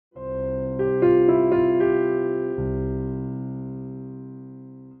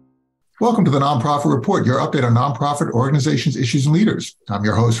Welcome to the Nonprofit Report, your update on nonprofit organizations, issues, and leaders. I'm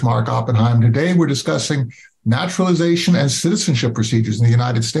your host, Mark Oppenheim. Today, we're discussing naturalization and citizenship procedures in the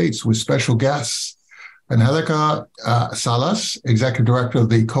United States with special guests. Angélica Salas, Executive Director of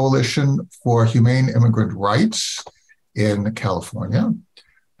the Coalition for Humane Immigrant Rights in California.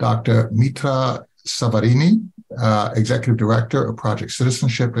 Dr. Mitra Shavarini, Executive Director of Project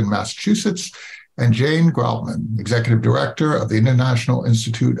Citizenship in Massachusetts, and Jane Graupman, Executive Director of the International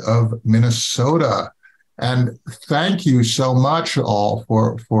Institute of Minnesota. And thank you so much all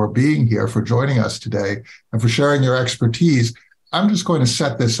for being here, for joining us today, and for sharing your expertise. I'm just going to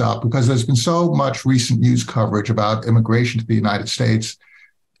set this up because there's been so much recent news coverage about immigration to the United States.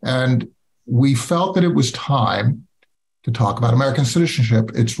 And we felt that it was time to talk about American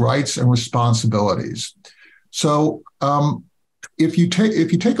citizenship, its rights and responsibilities. So if you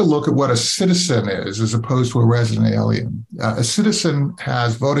take a look at what a citizen is as opposed to a resident alien, a citizen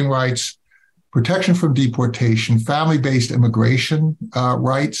has voting rights, protection from deportation, family-based immigration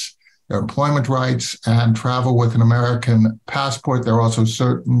rights, their employment rights, and travel with an American passport. There are also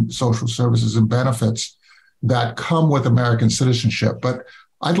certain social services and benefits that come with American citizenship. But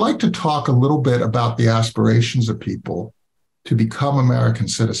I'd like to talk a little bit about the aspirations of people to become American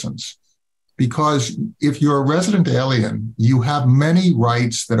citizens. Because if you're a resident alien, you have many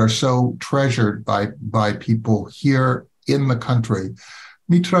rights that are so treasured by people here in the country.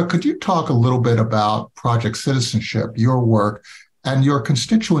 Mitra, could you talk a little bit about Project Citizenship, your work, and your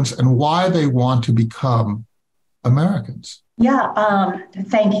constituents and why they want to become Americans? Yeah,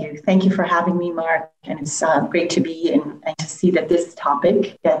 thank you. Thank you for having me, Mark. And it's great to be and to see that this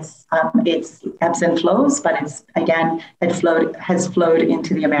topic gets its ebbs and flows, but has flowed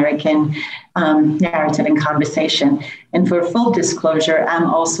into the American narrative and conversation. And for full disclosure, I'm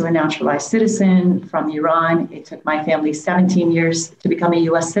also a naturalized citizen from Iran. It took my family 17 years to become a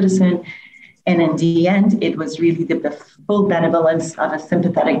U.S. citizen. And in the end, it was really the full benevolence of a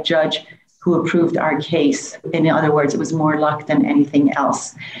sympathetic judge who approved our case. In other words, it was more luck than anything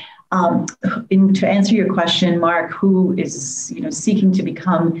else. To answer your question, Mark, who is seeking to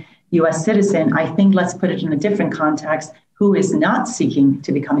become U.S. citizen, I think let's put it in a different context. Who is not seeking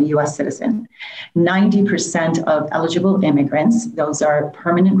to become a U.S. citizen? 90% of eligible immigrants, those are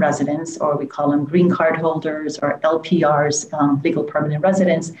permanent residents, or we call them green card holders or LPRs, legal permanent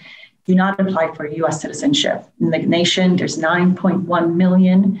residents, do not apply for U.S. citizenship. In the nation, there's 9.1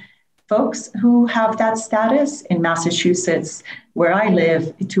 million folks who have that status. In Massachusetts, where I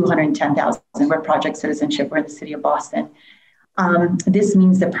live, 210,000. We're Project Citizenship. We're in the city of Boston. This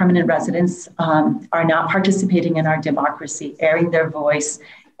means that permanent residents are not participating in our democracy, airing their voice,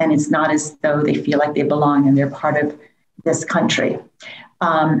 and it's not as though they feel like they belong and they're part of this country.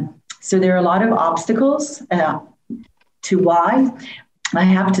 So there are a lot of obstacles to why. I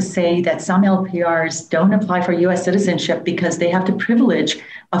have to say that some LPRs don't apply for U.S. citizenship because they have the privilege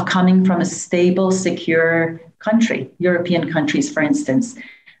of coming from a stable, secure country, European countries, for instance.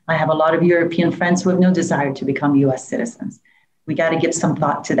 I have a lot of European friends who have no desire to become U.S. citizens. We got to give some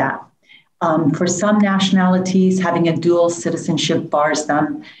thought to that. For some nationalities, having a dual citizenship bars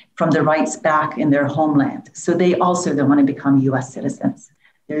them from the rights back in their homeland. So they also don't want to become U.S. citizens.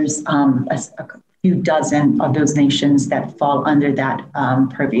 There's a few dozen of those nations that fall under that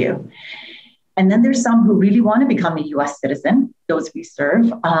purview. And then there's some who really want to become a U.S. citizen, those we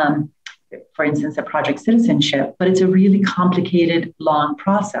serve, for instance, a Project Citizenship, but it's a really complicated, long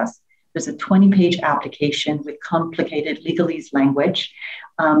process. There's a 20-page application with complicated legalese language.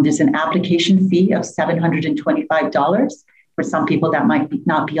 There's an application fee of $725. For some people, that might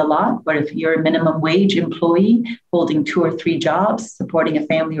not be a lot, but if you're a minimum wage employee holding 2 or 3 jobs, supporting a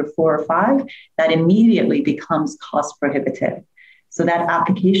family of 4 or 5, that immediately becomes cost prohibitive. So that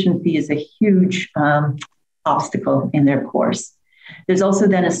application fee is a huge obstacle in their course. There's also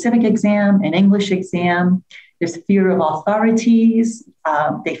then a civic exam, an English exam. There's fear of authorities.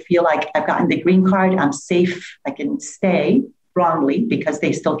 They feel like I've gotten the green card, I'm safe, I can stay, wrongly, because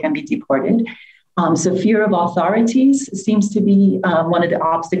they still can be deported. So fear of authorities seems to be one of the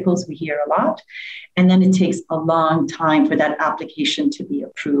obstacles we hear a lot. And then it takes a long time for that application to be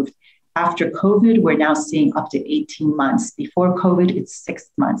approved. After COVID, we're now seeing up to 18 months. Before COVID, it's 6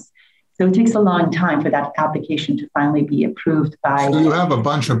 months. So it takes a long time for that application to finally be approved by... So you have a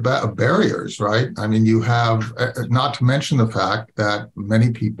bunch of barriers, right? I mean, you have, not to mention the fact that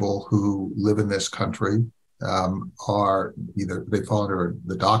many people who live in this country are either they fall under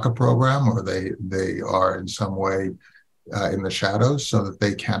the DACA program or they are in some way in the shadows so that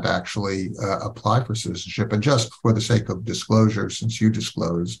they can't actually apply for citizenship. And just for the sake of disclosure, since you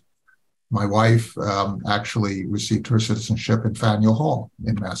disclosed, My wife actually received her citizenship in Faneuil Hall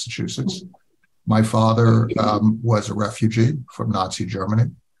in Massachusetts. My father was a refugee from Nazi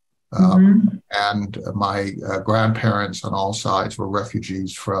Germany. And my grandparents on all sides were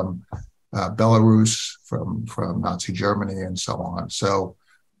refugees from Belarus, from Nazi Germany, and so on. So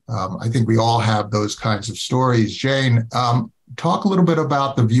I think we all have those kinds of stories. Jane, talk a little bit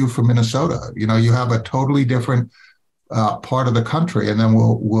about the view from Minnesota. You know, you have a totally different part of the country, and then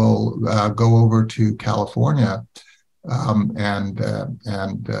we'll go over to California and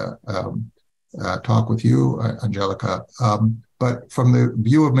talk with you, Angélica. But from the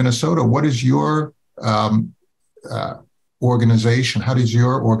view of Minnesota, what is your organization? How does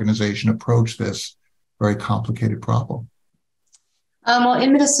your organization approach this very complicated problem? Well,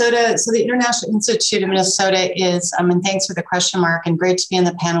 in Minnesota, so the International Institute of Minnesota is, and thanks for the question, Mark, and great to be on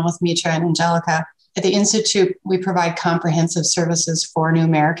the panel with Mitra and Angélica. At the Institute, we provide comprehensive services for new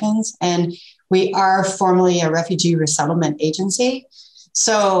Americans, and we are formally a refugee resettlement agency.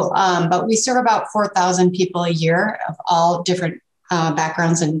 So, but we serve about 4,000 people a year of all different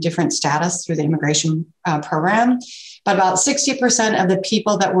backgrounds and different status through the immigration program. But about 60% of the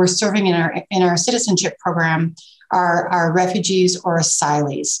people that we're serving in our citizenship program are refugees or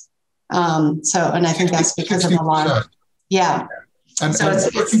asylees. And I think that's because of a lot of, yeah. And, so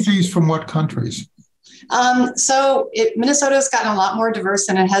it's refugees from what countries? Minnesota's gotten a lot more diverse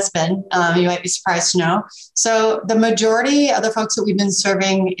than it has been. You might be surprised to know. So the majority of the folks that we've been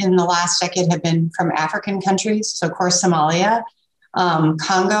serving in the last decade have been from African countries. So of course, Somalia,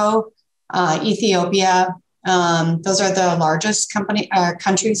 Congo, Ethiopia. Those are the largest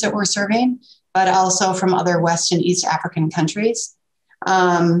countries that we're serving, but also from other West and East African countries.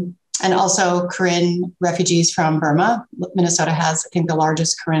 And also Korean refugees from Burma. Minnesota has, I think, the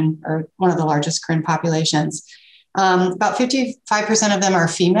largest Korean, or one of the largest Korean populations. About 55% of them are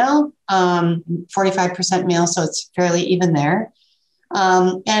female, 45% male, so it's fairly even there.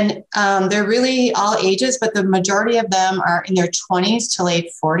 And they're really all ages, but the majority of them are in their 20s to late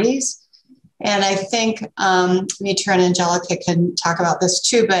 40s. And I think Mitra and Angélica can talk about this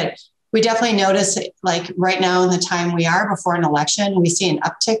too, but we definitely notice, like right now in the time we are before an election, we see an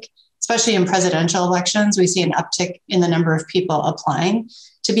uptick, especially in presidential elections. We see an uptick in the number of people applying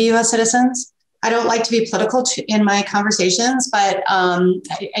to be U.S. citizens. I don't like to be political in my conversations, but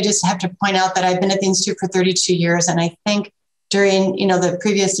I just have to point out that I've been at the Institute for 32 years. And I think during, the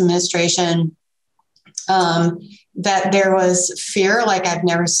previous administration, that there was fear like I've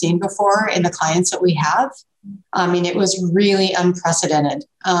never seen before in the clients that we have. I mean, it was really unprecedented.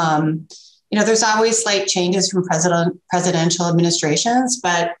 There's always slight changes from presidential administrations,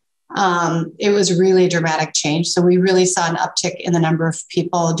 but it was really a dramatic change. So we really saw an uptick in the number of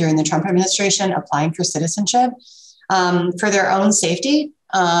people during the Trump administration applying for citizenship for their own safety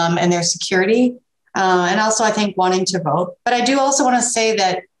and their security, and also I think wanting to vote. But I do also want to say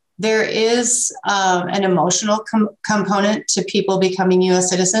that there is an emotional component to people becoming U.S.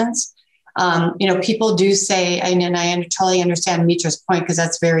 citizens. People do say, and I totally understand Mitra's point because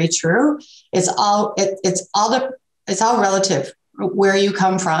that's very true. It's all relative where you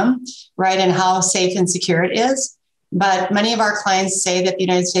come from, right, and how safe and secure it is. But many of our clients say that the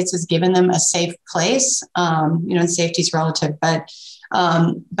United States has given them a safe place. And safety is relative, but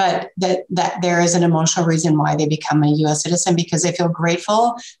that there is an emotional reason why they become a U.S. citizen because they feel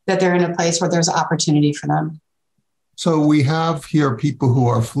grateful that they're in a place where there's opportunity for them. So we have here people who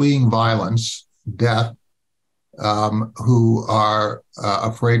are fleeing violence, death, who are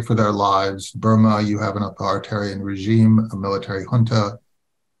afraid for their lives. Burma, you have an authoritarian regime, a military junta.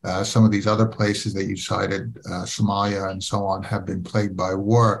 Some of these other places that you cited, Somalia and so on, have been plagued by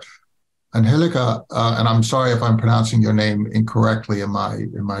war. Angélica, and I'm sorry if I'm pronouncing your name incorrectly in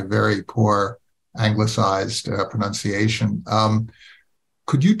my very poor anglicized pronunciation.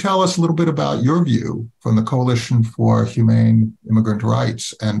 Could you tell us a little bit about your view from the Coalition for Humane Immigrant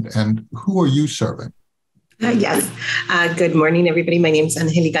Rights, and who are you serving? Yes. Good morning, everybody. My name is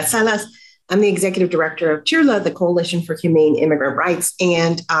Angélica Salas. I'm the executive director of CHIRLA, the Coalition for Humane Immigrant Rights,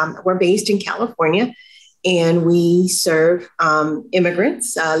 and we're based in California, and we serve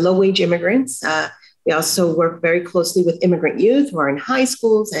immigrants, low-wage immigrants. We also work very closely with immigrant youth who are in high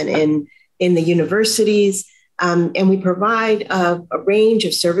schools and in the universities. And we provide a range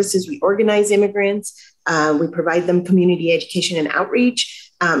of services. We organize immigrants. We provide them community education and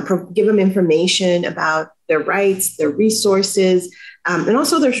outreach, give them information about their rights, their resources, and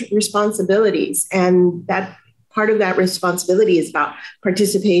also their responsibilities. And that part of that responsibility is about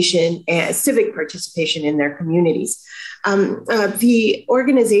participation and civic participation in their communities. The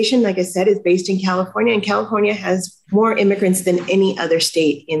organization, like I said, is based in California, and California has more immigrants than any other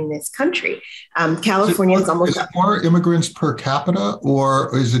state in this country. California is almost... Is it more immigrants per capita,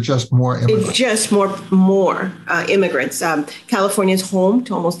 or is it just more immigrants? It's just more immigrants. California is home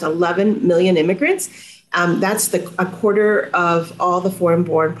to almost 11 million immigrants. That's a quarter of all the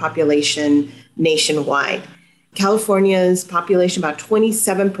foreign-born population nationwide. California's population, about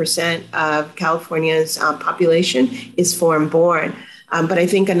 27% of California's population is foreign-born. But I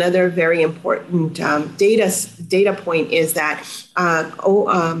think another very important data point is that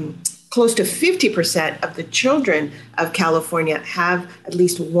close to 50% of the children of California have at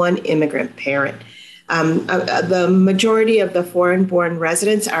least one immigrant parent. The majority of the foreign-born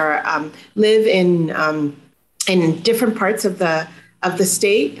residents live in different parts of the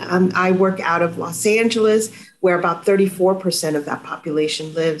state. I work out of Los Angeles, where about 34% of that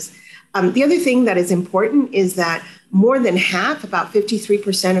population lives. The other thing that is important is that more than half, about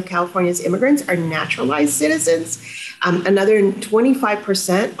 53% of California's immigrants are naturalized citizens. Another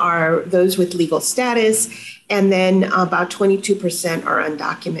 25% are those with legal status, and then about 22% are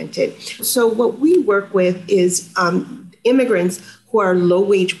undocumented. So what we work with is immigrants who are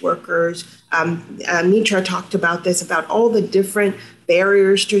low-wage workers. Mitra talked about this, about all the different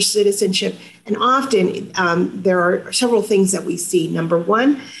barriers to citizenship. And often there are several things that we see. Number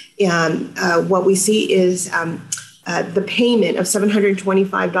one, what we see is the payment of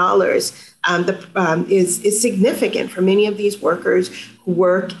 $725 is significant for many of these workers who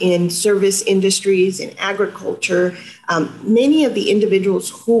work in service industries, in agriculture. Many of the individuals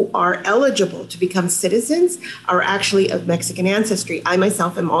who are eligible to become citizens are actually of Mexican ancestry. I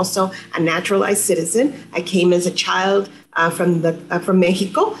myself am also a naturalized citizen. I came as a child from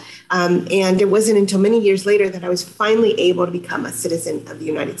Mexico. And it wasn't until many years later that I was finally able to become a citizen of the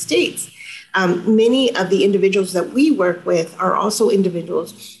United States. Many of the individuals that we work with are also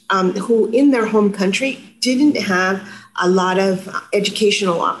individuals who in their home country didn't have a lot of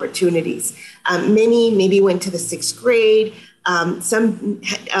educational opportunities. Many maybe went to the 6th grade. Some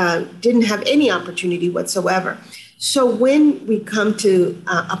didn't have any opportunity whatsoever. So when we come to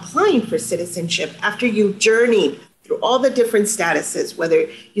applying for citizenship, after you've journeyed through all the different statuses, whether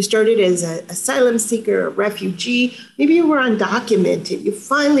you started as an asylum seeker, a refugee, maybe you were undocumented, you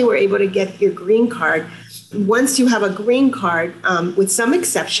finally were able to get your green card. Once you have a green card, with some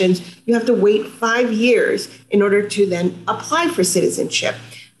exceptions, you have to wait 5 years in order to then apply for citizenship.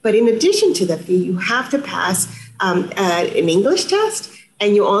 But in addition to the fee, you have to pass an English test,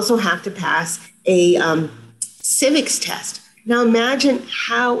 and you also have to pass a civics test. Now imagine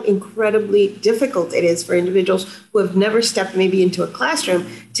how incredibly difficult it is for individuals who have never stepped maybe into a classroom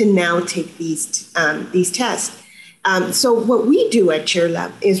to now take these tests. So what we do at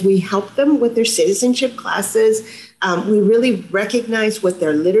CHEERLAB is we help them with their citizenship classes. We really recognize what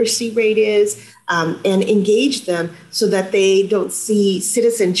their literacy rate is and engage them so that they don't see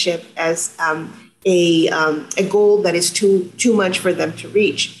citizenship as a goal that is too much for them to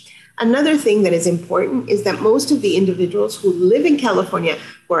reach. Another thing that is important is that most of the individuals who live in California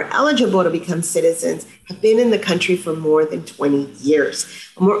who are eligible to become citizens have been in the country for more than 20 years.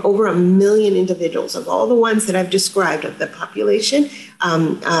 Over 1 million individuals of all the ones that I've described of the population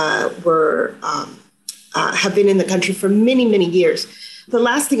have been in the country for many, many years. The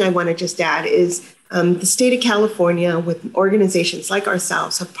last thing I want to just add is the state of California with organizations like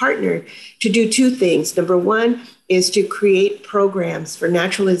ourselves have partnered to do two things. Number one is to create programs for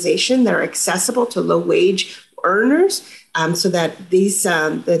naturalization that are accessible to low-wage earners so that the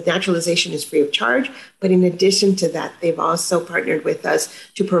naturalization is free of charge. But in addition to that, they've also partnered with us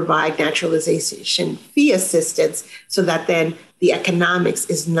to provide naturalization fee assistance so that then the economics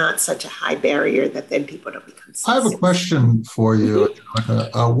is not such a high barrier that then people don't become citizens. I have a question for you,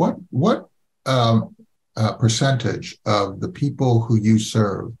 Angélica. What percentage of the people who you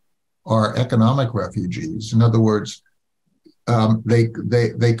serve are economic refugees? In other words,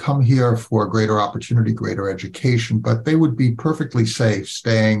 they come here for greater opportunity, greater education, but they would be perfectly safe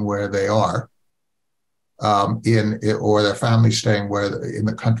staying where they are, or their families staying in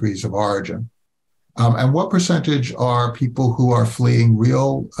the countries of origin. And what percentage are people who are fleeing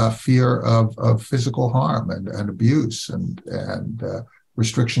real fear of physical harm and abuse and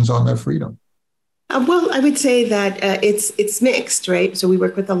restrictions on their freedom? Well, I would say that it's mixed, right? So we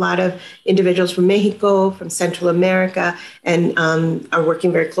work with a lot of individuals from Mexico, from Central America, and are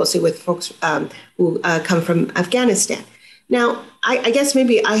working very closely with folks who come from Afghanistan. Now, I guess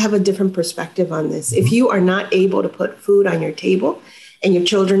maybe I have a different perspective on this. If you are not able to put food on your table and your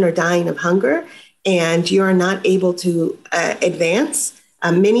children are dying of hunger, and you're not able to advance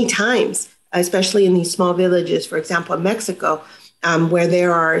many times, especially in these small villages, for example, in Mexico, where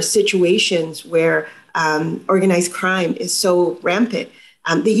there are situations where organized crime is so rampant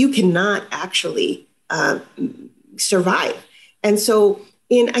that you cannot actually survive. And so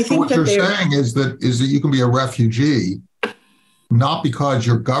I think what you're saying is that you can be a refugee, not because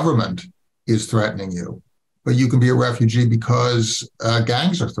your government is threatening you, but you can be a refugee because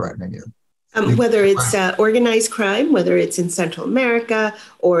gangs are threatening you. Whether it's organized crime, whether it's in Central America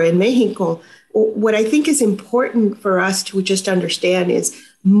or in Mexico, what I think is important for us to just understand is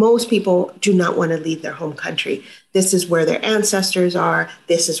most people do not want to leave their home country. This is where their ancestors are.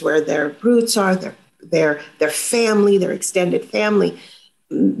 This is where their roots are, their family, their extended family.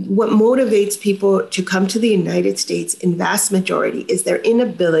 What motivates people to come to the United States in vast majority is their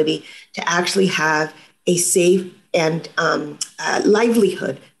inability to actually have a safe and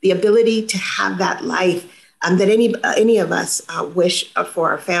livelihood, the ability to have that life that any of us wish for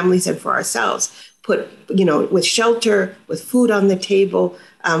our families and for ourselves. With shelter, with food on the table,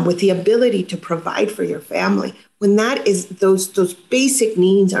 with the ability to provide for your family. When that is those basic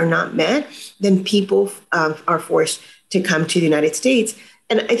needs are not met, then people are forced to come to the United States.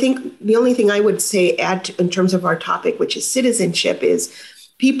 And I think the only thing I would say in terms of our topic, which is citizenship, is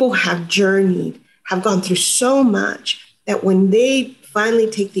people have journeyed, have gone through so much that when they finally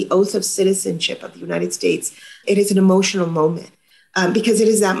take the oath of citizenship of the United States, it is an emotional moment. Because it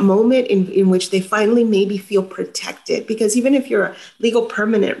is that moment in which they finally maybe feel protected. Because even if you're a legal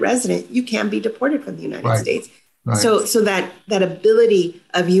permanent resident, you can be deported from the United States. Right. So that ability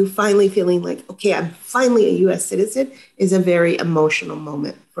of you finally feeling like, okay, I'm finally a U.S. citizen is a very emotional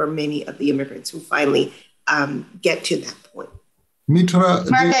moment for many of the immigrants who finally get to that point. Mitra,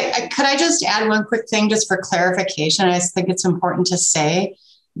 Mark, could I just add one quick thing just for clarification? I think it's important to say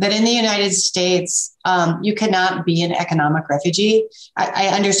that in the United States, you cannot be an economic refugee. I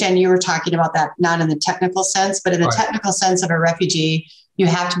understand you were talking about that, not in the technical sense, but in the technical sense of a refugee, you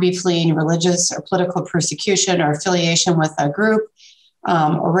have to be fleeing religious or political persecution or affiliation with a group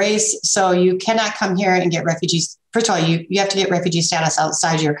or race. So you cannot come here and get refugees. First of all, you have to get refugee status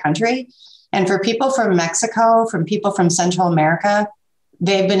outside your country. And for people from Mexico, from people from Central America,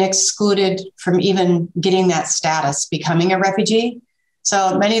 they've been excluded from even getting that status, becoming a refugee.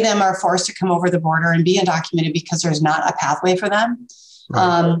 So many of them are forced to come over the border and be undocumented because there's not a pathway for them.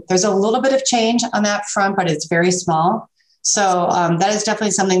 Right. There's a little bit of change on that front, but it's very small. So that is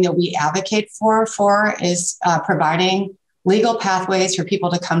definitely something that we advocate for is providing legal pathways for people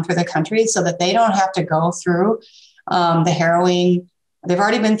to come through the country so that they don't have to go through the harrowing. They've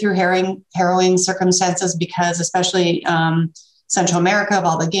already been through harrowing circumstances because especially Central America, of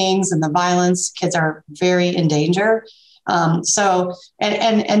all the gangs and the violence, kids are very in danger. So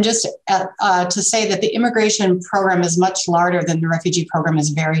just to say that the immigration program is much larger than the refugee program is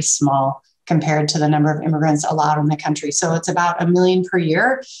very small compared to the number of immigrants allowed in the country. So it's about 1 million per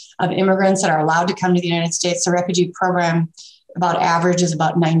year of immigrants that are allowed to come to the United States. The refugee program about average is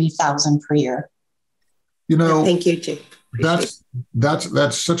about 90,000 per year. Thank you, Jay.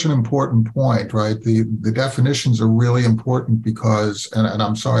 That's such an important point, right? The definitions are really important because, and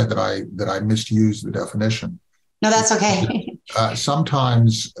I'm sorry that I misused the definition. No, that's okay.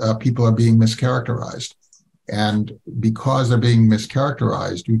 Sometimes people are being mischaracterized. And because they're being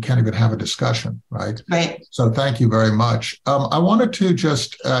mischaracterized, you can't even have a discussion, right? Right. So thank you very much. I wanted to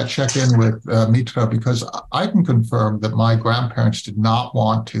just check in with Mitra because I can confirm that my grandparents did not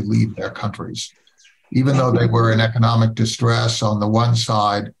want to leave their countries. Even though they were in economic distress on the one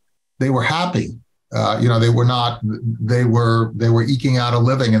side, they were happy. They were eking out a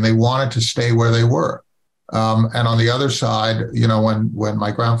living and they wanted to stay where they were. And on the other side, when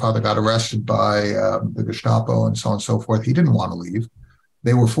my grandfather got arrested by the Gestapo and so on and so forth, he didn't want to leave.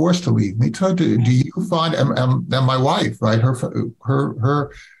 They were forced to leave. Mitra, do you find, and my wife, right,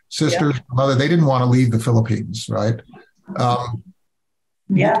 her sister's mother, they didn't want to leave the Philippines, right? And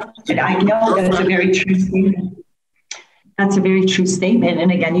I know that's a very true statement. That's a very true statement. And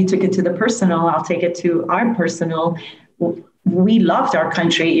again, you took it to the personal. I'll take it to our personal. We loved our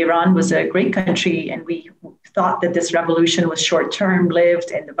country. Iran was a great country, and we thought that this revolution was short-term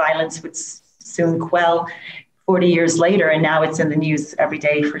lived and the violence would soon quell 40 years later. And now it's in the news every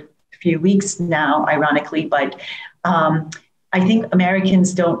day for a few weeks now, ironically. But I think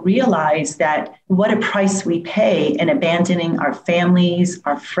Americans don't realize that what a price we pay in abandoning our families,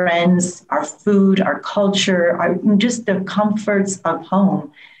 our friends, our food, our culture, just the comforts of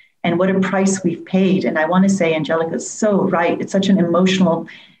home. And what a price we've paid. And I want to say, Angélica is so right. It's such an emotional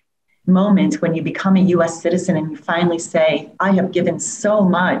moment when you become a U.S. citizen and you finally say, I have given so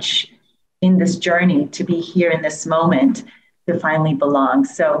much in this journey, to be here in this moment, to finally belong.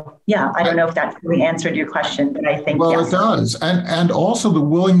 So yeah, I don't know if that really answered your question, but I think well, yes. it does, and also the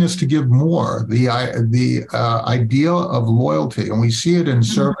willingness to give more, the idea of loyalty, and we see it in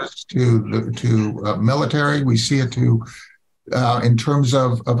service to military. We see it in terms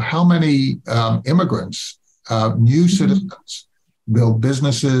of how many immigrants, new citizens, build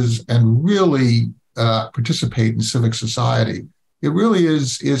businesses and really participate in civic society. It really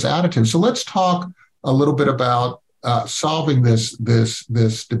is additive. So let's talk a little bit about solving this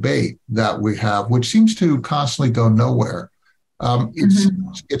debate that we have, which seems to constantly go nowhere.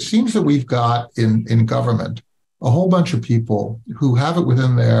 It seems that we've got in government a whole bunch of people who have it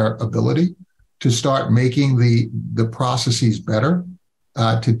within their ability to start making the processes better,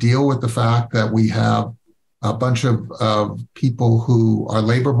 to deal with the fact that we have a bunch of people who our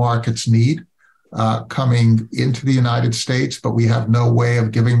labor markets need coming into the United States, but we have no way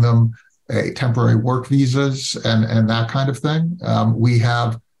of giving them temporary work visas and that kind of thing. We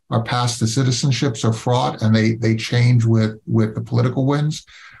have our paths to citizenships are fraught, and they change with the political winds.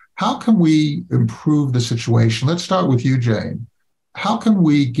 How can we improve the situation? Let's start with you, Jane. How can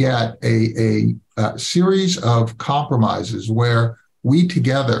we get a series of compromises where we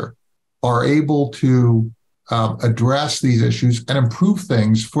together are able to address these issues and improve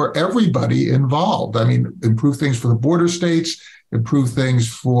things for everybody involved? I mean, improve things for the border states, improve things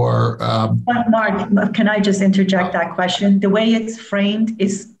for... Mark, can I just interject that question? The way it's framed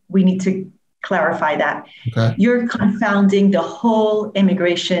is we need to clarify that. Okay. You're confounding the whole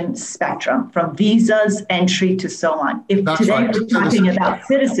immigration spectrum from visas, entry to so on. If That's today right. we're talking about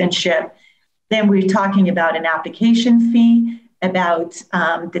citizenship, then we're talking about an application fee, about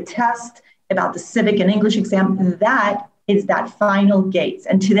the test, about the civic and English exam. That is that final gate.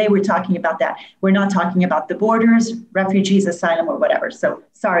 And today we're talking about that. We're not talking about the borders, refugees, asylum, or whatever. So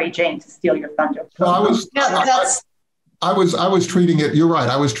sorry, Jane, to steal your thunder. No, I was treating it, you're right,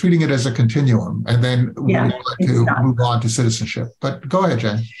 I was treating it as a continuum, and then we would like to move on to citizenship. But go ahead,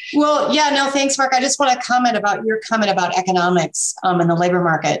 Jen. Well, yeah, no, thanks, Mark. I just want to comment about your comment about economics and the labor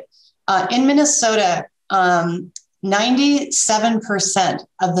market. In Minnesota, 97%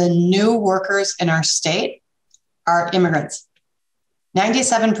 of the new workers in our state are immigrants.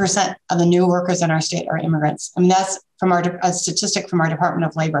 97% of the new workers in our state are immigrants. I mean, that's from a statistic from our Department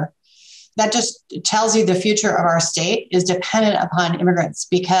of Labor. That just tells you the future of our state is dependent upon immigrants,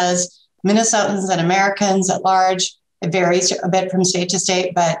 because Minnesotans and Americans at large, it varies a bit from state to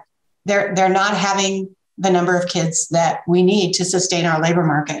state, but they're not having the number of kids that we need to sustain our labor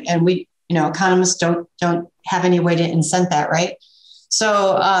market. And we, economists don't have any way to incent that, right?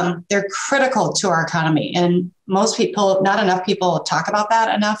 So they're critical to our economy. And most people, not enough people talk about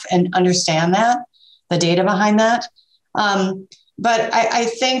that enough and understand that, the data behind that. But I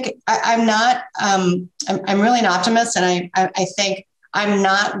think I'm not, I'm really an optimist, and I think I'm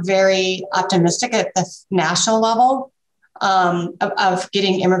not very optimistic at the national level of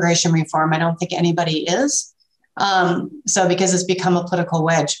getting immigration reform. I don't think anybody is. So because it's become a political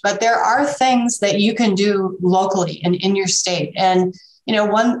wedge, but there are things that you can do locally and in your state. And,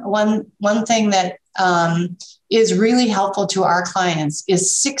 one thing that is really helpful to our clients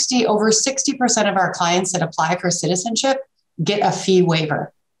is over 60% of our clients that apply for citizenship get a fee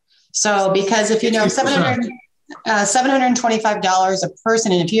waiver. So because if $725 a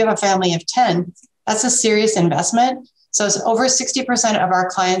person, and if you have a family of 10, that's a serious investment. So it's over 60% of our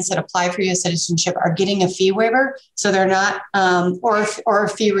clients that apply for U.S. citizenship are getting a fee waiver. So they're not, or a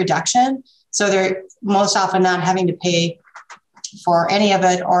fee reduction. So they're most often not having to pay for any of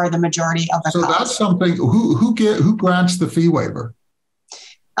it or the majority of the cost. So that's something, who grants the fee waiver?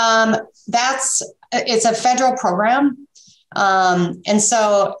 It's a federal program. And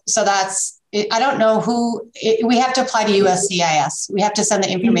so that's, I don't know we have to apply to USCIS. We have to send the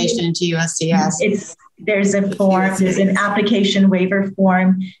information into USCIS. There's a form, there's an application waiver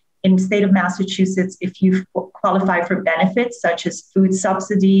form in the state of Massachusetts. If you qualify for benefits such as food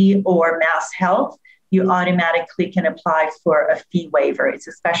subsidy or mass health, you automatically can apply for a fee waiver. It's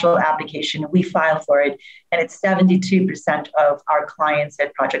a special application. We file for it, and it's 72% of our clients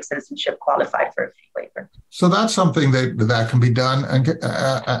at Project Citizenship qualify for a fee waiver. So that's something that can be done. And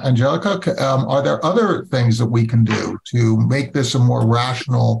Angélica, are there other things that we can do to make this a more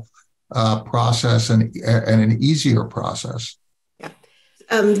rational process and an easier process?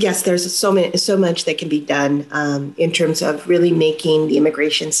 Yes, there's so much that can be done in terms of really making the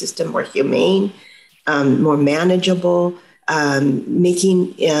immigration system more humane, more manageable,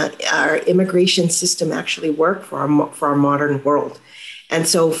 making our immigration system actually work for our modern world. And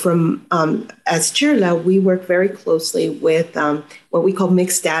so as Chirla, we work very closely with what we call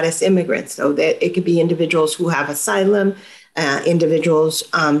mixed status immigrants. So that it could be individuals who have asylum, individuals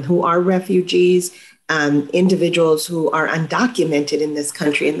who are refugees, individuals who are undocumented in this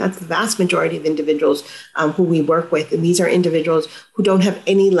country. And that's the vast majority of individuals who we work with. And these are individuals who don't have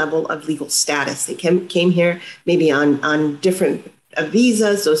any level of legal status. They came here maybe on different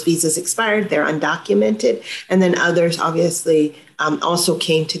visas. Those visas expired. They're undocumented. And then others obviously also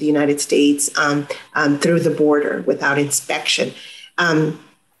came to the United States through the border without inspection.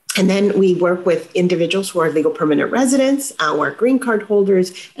 And then we work with individuals who are legal permanent residents, who are green card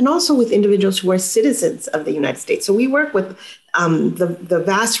holders, and also with individuals who are citizens of the United States. So we work with the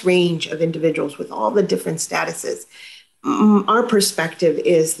vast range of individuals with all the different statuses. Our perspective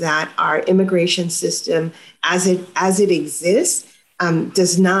is that our immigration system, as it exists,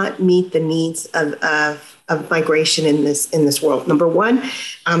 does not meet the needs of migration in this world. Number one,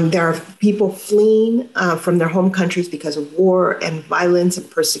 there are people fleeing from their home countries because of war and violence and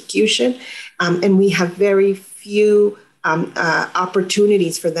persecution, and we have very few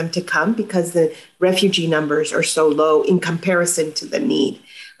opportunities for them to come because the refugee numbers are so low in comparison to the need.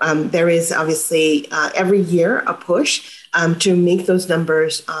 There is obviously every year a push to make those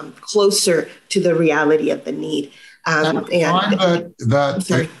numbers closer to the reality of the need. And I find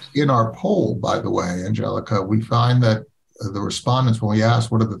that in our poll, by the way, Angélica, we find that the respondents, when we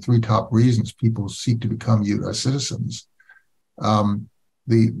ask what are the three top reasons people seek to become U.S. citizens,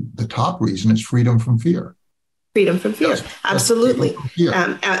 the top reason is freedom from fear. Freedom from fear. Yes, absolutely. From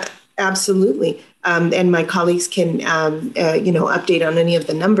fear. Absolutely. And my colleagues can, update on any of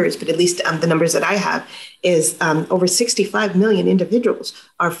the numbers, but at least the numbers that I have is over 65 million individuals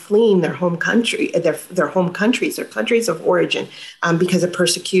are fleeing their home country, their home countries, their countries of origin, because of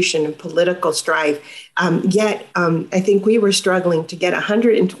persecution and political strife. Yet, I think we were struggling to get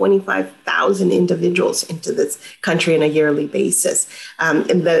 125,000 individuals into this country on a yearly basis.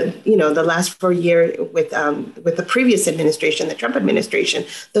 In the last 4 years with the previous administration, the Trump administration,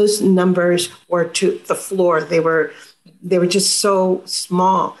 those numbers were to the floor. They were just so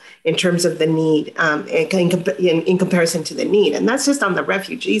small in terms of the need, in comparison to the need. And that's just on the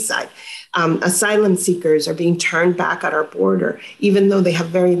refugee side. Asylum seekers are being turned back at our border, even though they have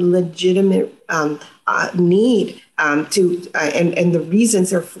very legitimate need to, and the reasons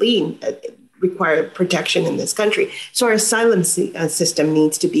they're fleeing require protection in this country. So our asylum system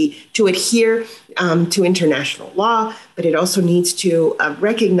needs to adhere to international law, but it also needs to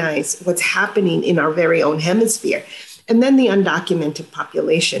recognize what's happening in our very own hemisphere. And then the undocumented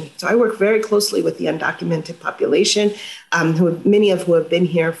population. So I work very closely with the undocumented population, many of who have been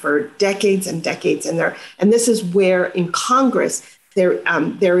here for decades and decades. And this is where in Congress,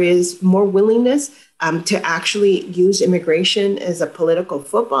 there is more willingness to actually use immigration as a political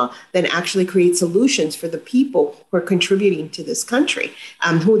football than actually create solutions for the people who are contributing to this country,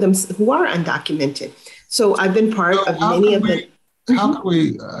 who are undocumented. So I've been part of many of the. How can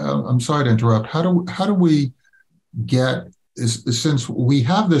we? I'm sorry to interrupt. How do we get? Since we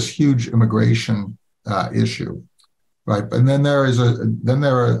have this huge immigration issue, right? And then there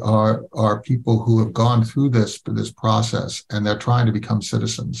are people who have gone through this process and they're trying to become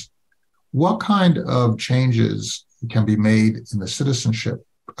citizens. What kind of changes can be made in the citizenship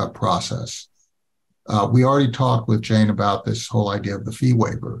process? We already talked with Jane about this whole idea of the fee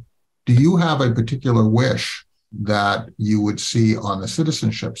waiver. Do you have a particular wish that you would see on the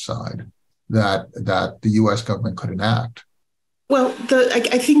citizenship side that the U.S. government could enact? Well,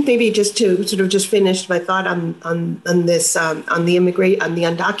 I think maybe just to sort of just finish my thought on this on the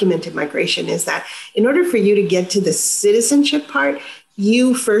undocumented migration is that in order for you to get to the citizenship part,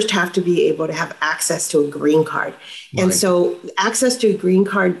 you first have to be able to have access to a green card. Right. And so access to a green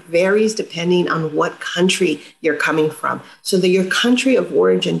card varies depending on what country you're coming from. So that your country of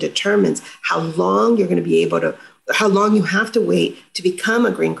origin determines how long you're going to be able to, how long you have to wait to become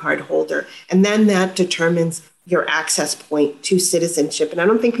a green card holder. And then that determines your access point to citizenship. And I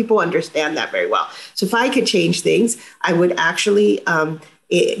don't think people understand that very well. So if I could change things, I would actually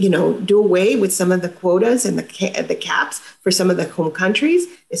do away with some of the quotas and the caps for some of the home countries,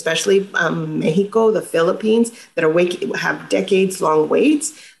 especially Mexico, the Philippines, that have decades-long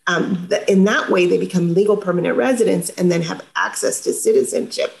waits. In that way, they become legal permanent residents and then have access to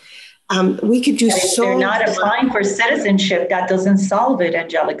citizenship. We could do so. They're not applying for citizenship. That doesn't solve it,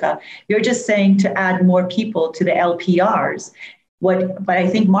 Angélica. You're just saying to add more people to the LPRs. But I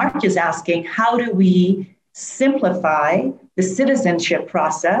think Mark is asking, how do we simplify the citizenship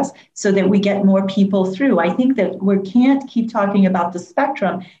process so that we get more people through? I think that we can't keep talking about the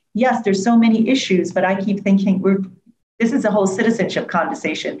spectrum. Yes, there's so many issues, but I keep thinking This is a whole citizenship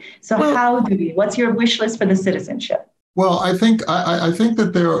conversation. So what's your wish list for the citizenship? Well, I think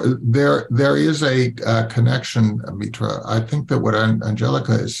that there is a connection, Mitra. I think that what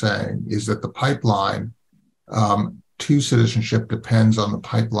Angélica is saying is that the pipeline to citizenship depends on the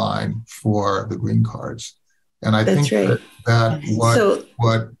pipeline for the green cards, and I think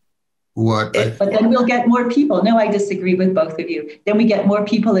but then we'll get more people. No, I disagree with both of you. Then we get more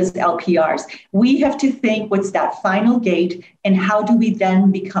people as LPRs. We have to think what's that final gate, and how do we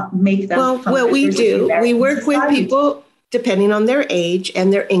then make them? Well, we do. We work with people depending on their age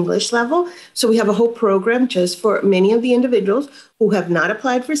and their English level. So we have a whole program just for many of the individuals who have not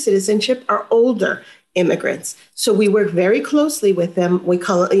applied for citizenship are older immigrants. So we work very closely with them. We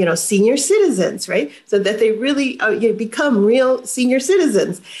call it, senior citizens, right? So that they really become real senior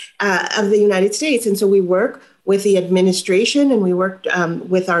citizens of the United States. And so we work with the administration and we work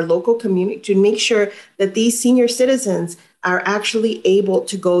with our local community to make sure that these senior citizens are actually able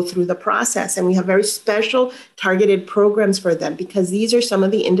to go through the process. And we have very special targeted programs for them because these are some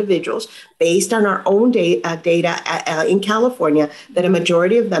of the individuals based on our own data in California that a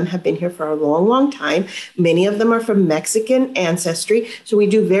majority of them have been here for a long, long time. Many of them are from Mexican ancestry. So we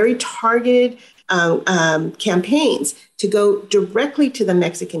do very targeted campaigns to go directly to the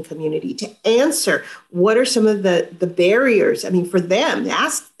Mexican community to answer what are some of the barriers. I mean, for them,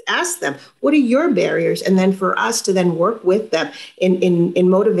 ask them, what are your barriers? And then for us to then work with them in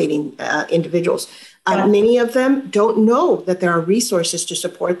motivating individuals. Many of them don't know that there are resources to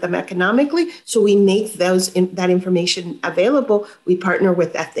support them economically. So we make that information available. We partner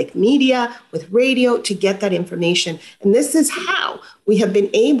with ethnic media, with radio to get that information. And this is how we have been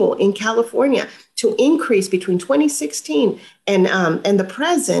able in California to increase between 2016 and the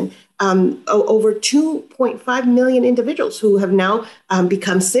present over 2.5 million individuals who have now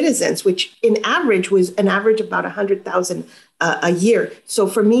become citizens, which in average was an average about 100,000 a year. So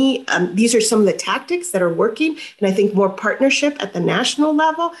for me, these are some of the tactics that are working. And I think more partnership at the national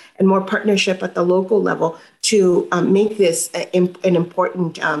level and more partnership at the local level to make this an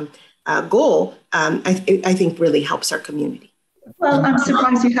important goal, I think really helps our community. Well, I'm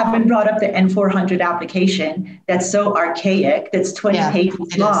surprised you haven't brought up the N400 application that's so archaic, that's 20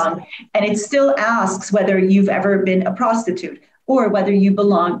 pages long, and it still asks whether you've ever been a prostitute or whether you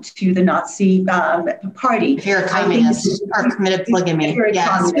belong to the Nazi party. If you're a communist or committed polygamy.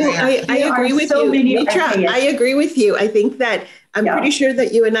 Yes. I agree with you. Mitra, I agree with you. I think that I'm pretty sure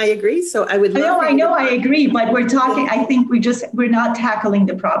that you and I agree. So I would love I know I agree, but we're talking, I think we're not tackling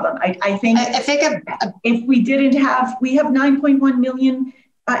the problem. I think if we have 9.1 million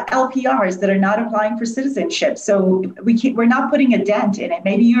LPRs that are not applying for citizenship. So we're not putting a dent in it.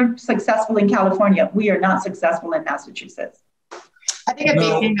 Maybe you're successful in California. We are not successful in Massachusetts. I think a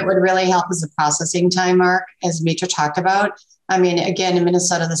big thing that would really help is the processing time, Mark, as Mitra talked about. I mean, again, in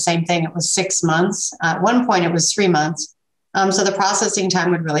Minnesota, the same thing. It was 6 months. At one point, it was 3 months. So the processing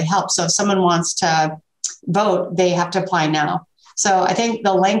time would really help. So if someone wants to vote, they have to apply now. So I think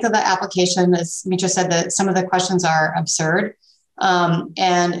the length of the application, as Mitra said, that some of the questions are absurd. And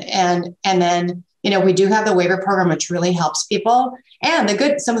then, we do have the waiver program, which really helps people. And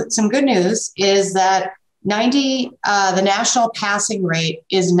some good news is that the national passing rate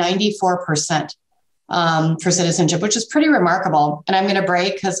is 94%. For citizenship, which is pretty remarkable. And I'm going to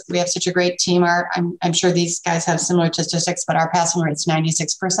brag because we have such a great team. I'm sure these guys have similar statistics, but our passing rate is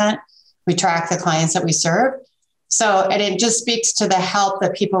 96%. We track the clients that we serve. And it just speaks to the help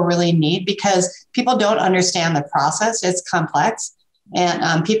that people really need because people don't understand the process. It's complex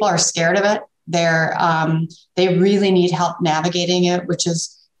and people are scared of it. They really need help navigating it, which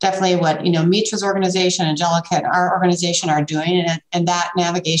is definitely what, Mitra's organization, Angélica, and our organization are doing. And that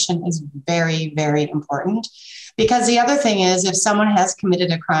navigation is very, very important. Because the other thing is, if someone has committed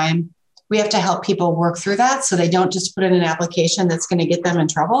a crime, we have to help people work through that so they don't just put in an application that's going to get them in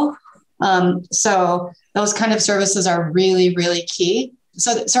trouble. So those kind of services are really, really key.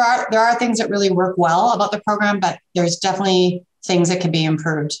 So there are things that really work well about the program, but there's definitely things that can be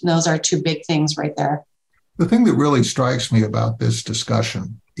improved. And those are two big things right there. The thing that really strikes me about this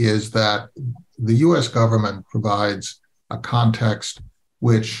discussion is that the U.S. government provides a context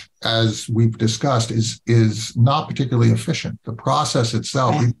which, as we've discussed, is not particularly efficient. The process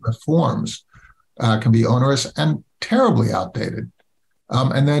itself, even the forms, can be onerous and terribly outdated.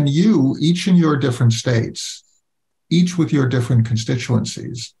 And then you, each in your different states, each with your different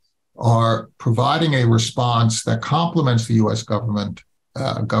constituencies, are providing a response that complements the U.S. government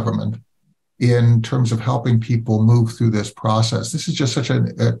in terms of helping people move through this process. This is just such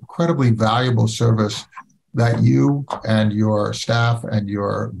an incredibly valuable service that you and your staff and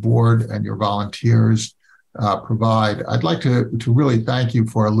your board and your volunteers provide. I'd like to really thank you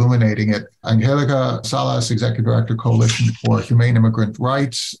for illuminating it. Angélica Salas, Executive Director, Coalition for Humane Immigrant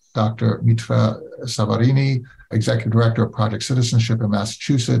Rights, Dr. Mitra Shavarini, Executive Director of Project Citizenship in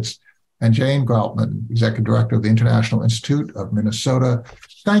Massachusetts, and Jane Graupman, Executive Director of the International Institute of Minnesota.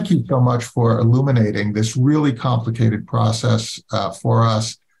 Thank you so much for illuminating this really complicated process for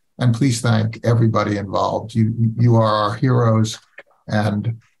us. And please thank everybody involved. You are our heroes,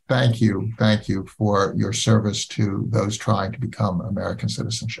 and thank you for your service to those trying to become American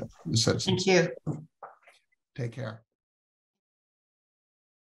citizens. Thank you. Take care.